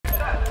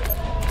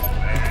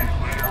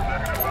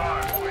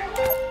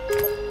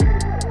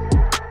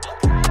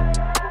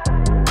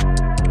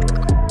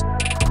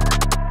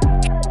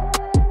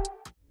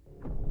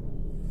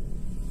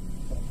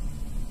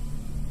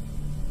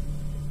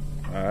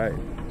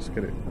Let's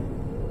get it.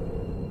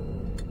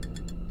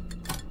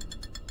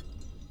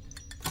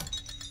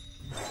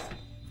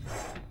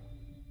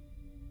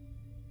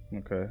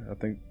 Okay, I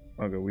think,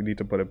 okay, we need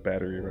to put a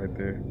battery right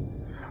there.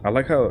 I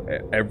like how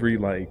every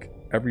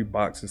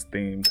box is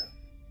themed.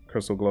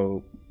 Crystal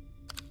globe.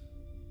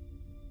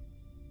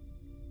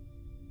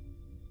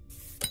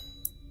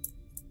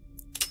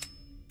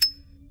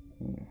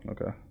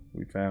 Okay,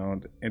 we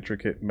found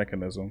intricate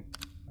mechanism.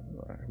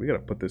 All right, we gotta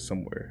put this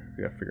somewhere.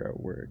 We gotta figure out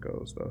where it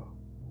goes though.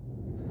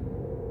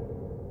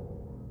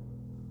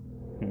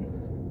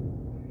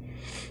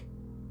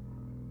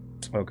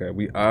 Okay,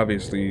 we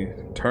obviously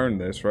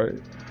turned this, right?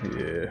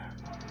 Yeah.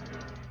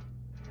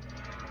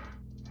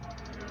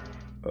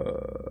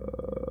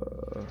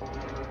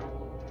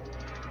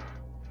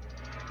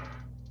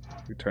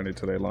 We turned it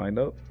till they lined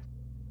up.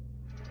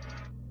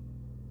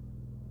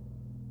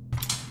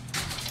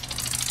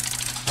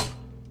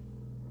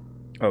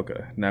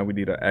 Okay, now we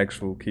need an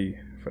actual key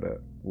for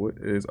that. What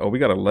is, oh, we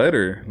got a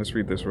letter. Let's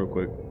read this real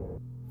quick.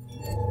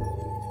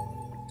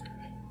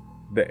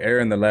 The air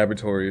in the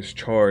laboratory is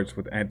charged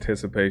with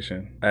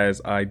anticipation as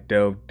I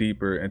delve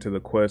deeper into the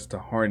quest to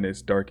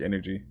harness dark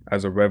energy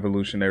as a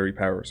revolutionary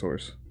power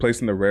source.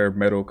 Placing the rare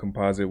metal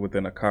composite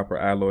within a copper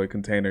alloy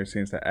container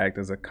seems to act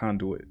as a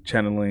conduit,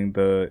 channeling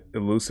the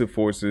elusive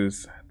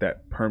forces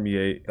that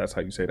permeate, that's how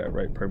you say that,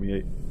 right?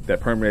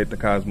 That permeate the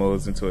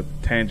cosmos into a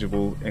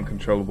tangible and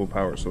controllable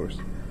power source.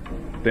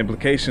 The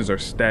implications are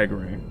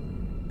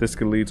staggering. This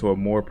could lead to a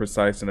more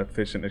precise and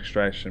efficient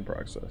extraction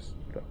process.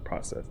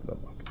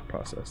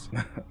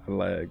 I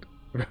lagged.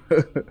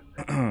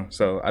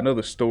 So I know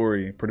the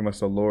story, pretty much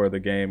the lore of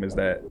the game is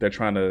that they're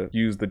trying to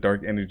use the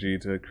dark energy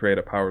to create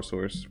a power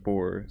source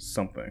for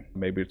something.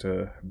 Maybe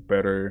to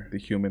better the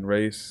human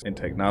race and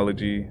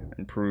technology,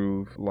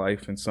 improve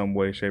life in some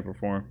way, shape, or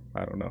form.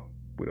 I don't know.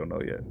 We don't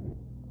know yet.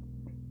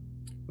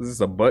 Is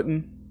this a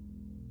button?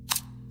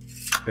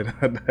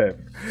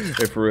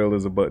 It for real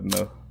is a button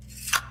though.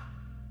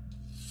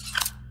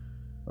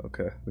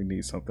 Okay, we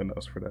need something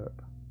else for that.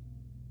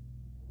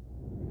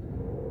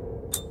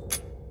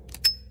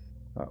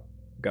 Oh,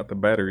 got the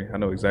battery. I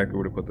know exactly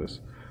where to put this.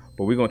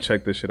 But we're gonna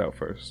check this shit out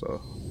first,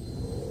 so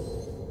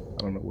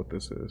I don't know what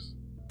this is.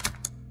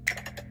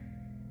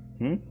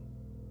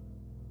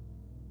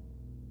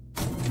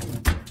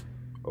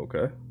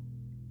 Okay.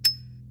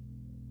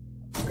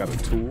 Got a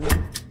tool.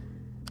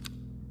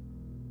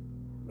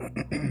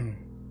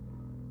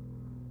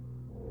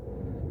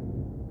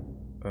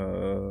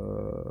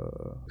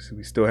 See,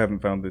 we still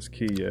haven't found this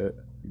key yet.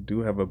 We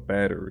do have a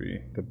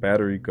battery. The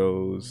battery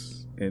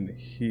goes in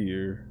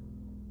here.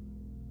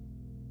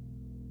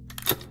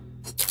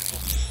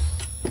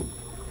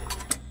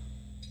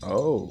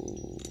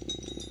 Oh,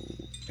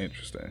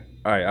 interesting.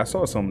 All right, I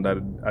saw something that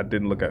I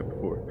didn't look at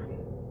before.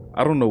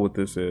 I don't know what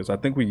this is. I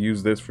think we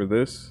use this for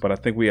this, but I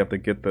think we have to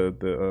get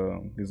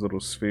these little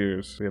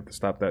spheres. We have to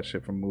stop that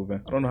shit from moving.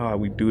 I don't know how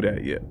we do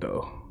that yet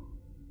though.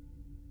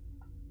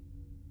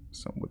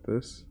 Something with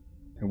this.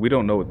 And we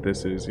don't know what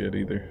this is yet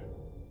either.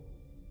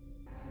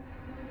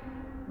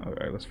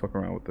 Alright, let's fuck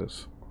around with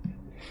this.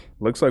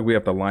 Looks like we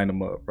have to line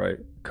them up, right?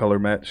 Color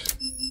match.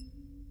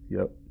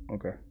 Yep,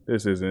 okay.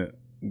 This isn't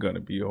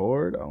gonna be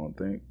hard, I don't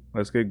think.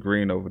 Let's get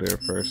green over there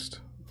first.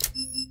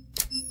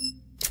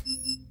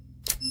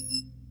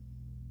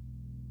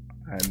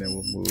 And then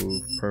we'll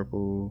move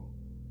purple.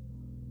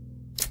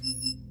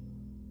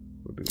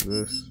 We'll do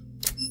this.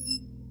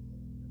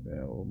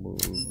 Then we'll move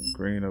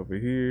green over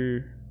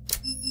here.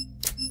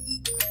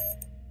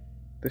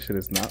 This shit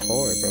is not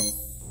hard,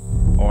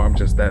 bro. Or I'm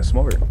just that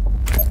smart.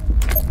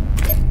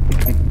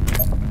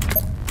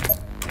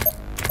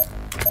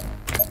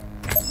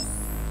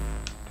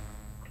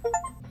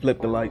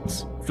 Flip the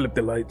lights. Flip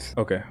the lights.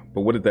 Okay,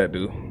 but what did that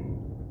do?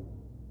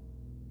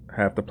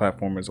 Half the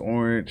platform is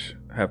orange,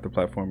 half the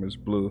platform is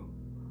blue.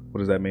 What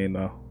does that mean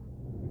though?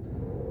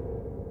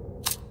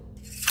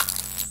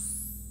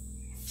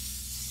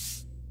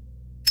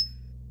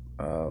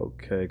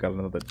 Okay, got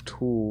another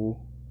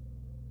tool.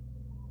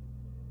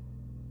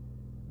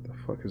 What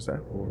the fuck is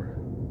that for?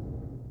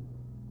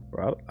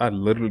 Bro, I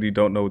literally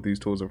don't know what these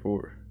tools are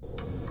for.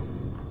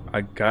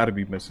 I gotta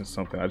be missing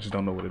something. I just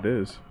don't know what it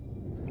is.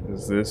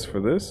 Is this for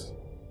this?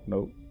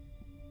 Nope.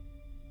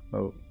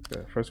 Nope.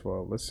 Okay, first of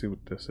all, let's see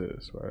what this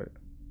is, right?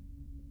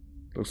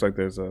 Looks like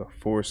there's a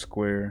 4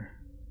 square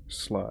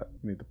slot.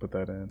 We need to put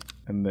that in.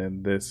 And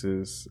then this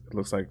is, it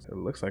looks like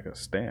a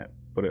stamp,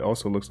 but it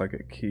also looks like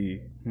a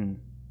key.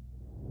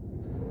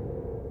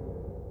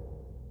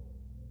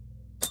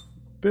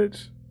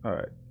 Bitch.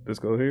 Alright, let's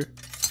go here.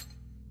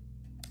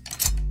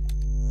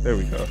 There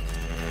we go.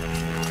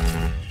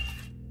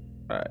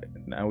 Alright,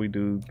 now we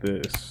do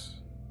this,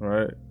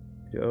 right?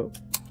 Yup.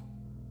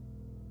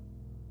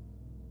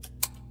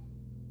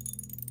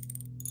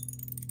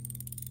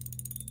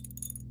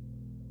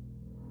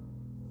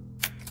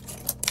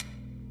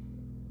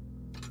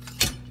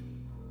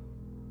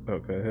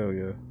 Okay, hell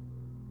yeah.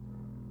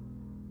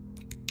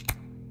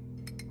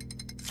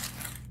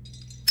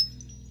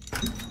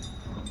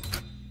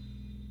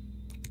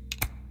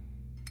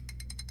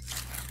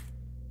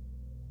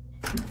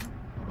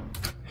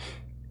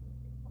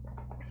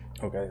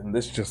 Okay, and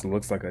this just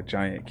looks like a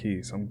giant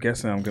key, so I'm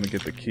guessing I'm gonna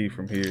get the key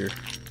from here.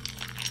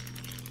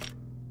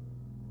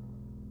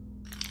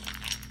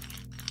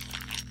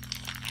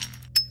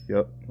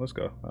 Yep, let's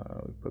go.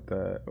 We put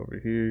that over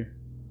here.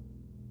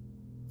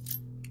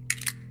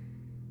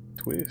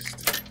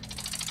 Twist.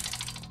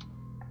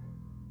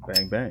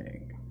 Bang,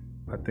 bang.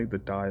 I think the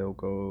dial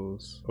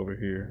goes over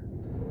here.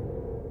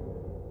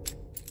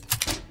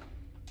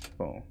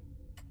 Boom.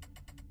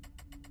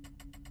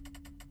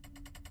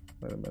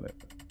 Wait a minute.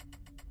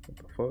 What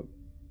the fuck?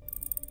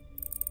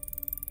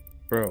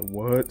 Bro,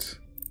 what?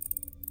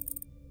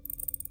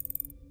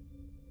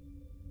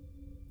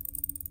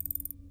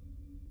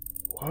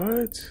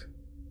 What?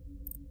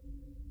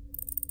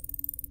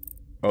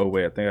 Oh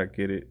wait, I think I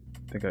get it.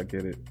 I think I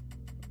get it.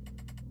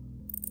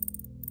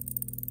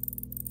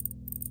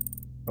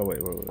 Oh wait.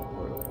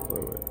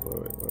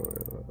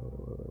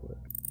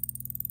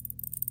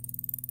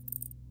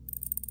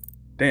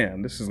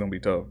 Damn, this is gonna be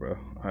tough, bro.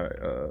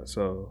 Alright,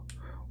 so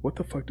what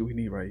the fuck do we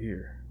need right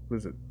here? What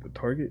is it? The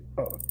target?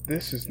 Oh,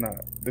 this is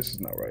not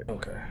right.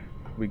 Okay.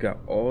 We got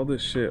all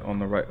this shit on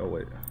the right. Oh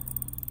wait.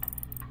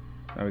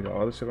 Now we got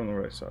all this shit on the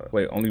right side.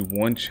 Wait, only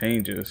one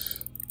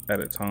changes at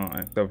a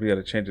time. So if we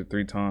gotta change it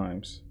 3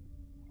 times.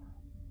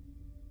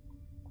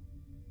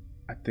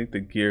 I think the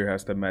gear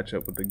has to match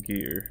up with the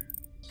gear.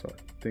 So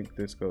I think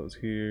this goes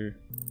here.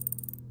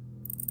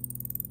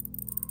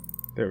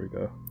 There we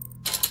go.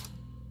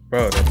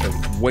 Bro, that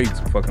took way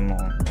too fucking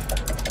long.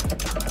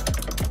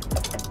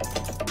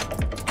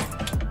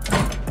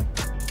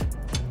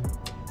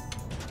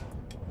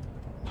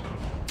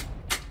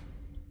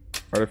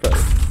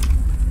 Artifact.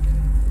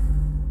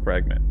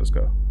 Fragment, let's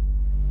go.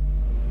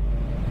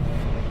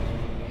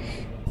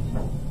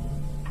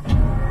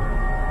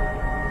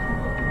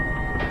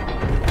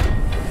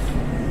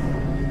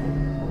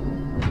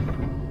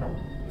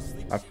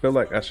 I feel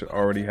like I should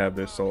already have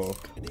this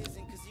solved.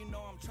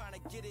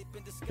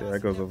 Yeah, that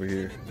goes over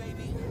here.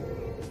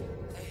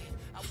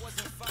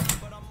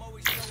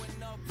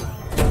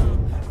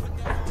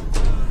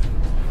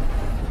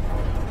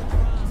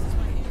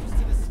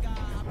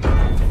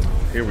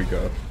 Here we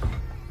go.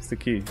 It's the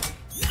key.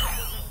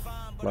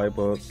 Light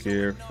bulb,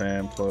 gear,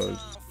 fan, plug.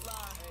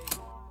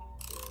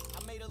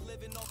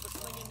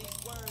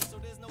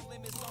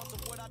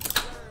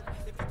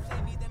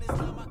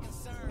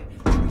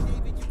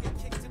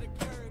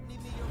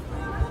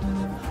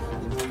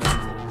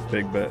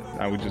 Big bet.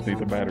 Now we just need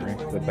the battery.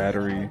 The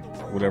battery,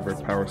 whatever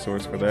power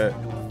source for that,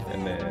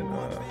 and then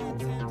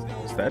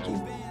statue.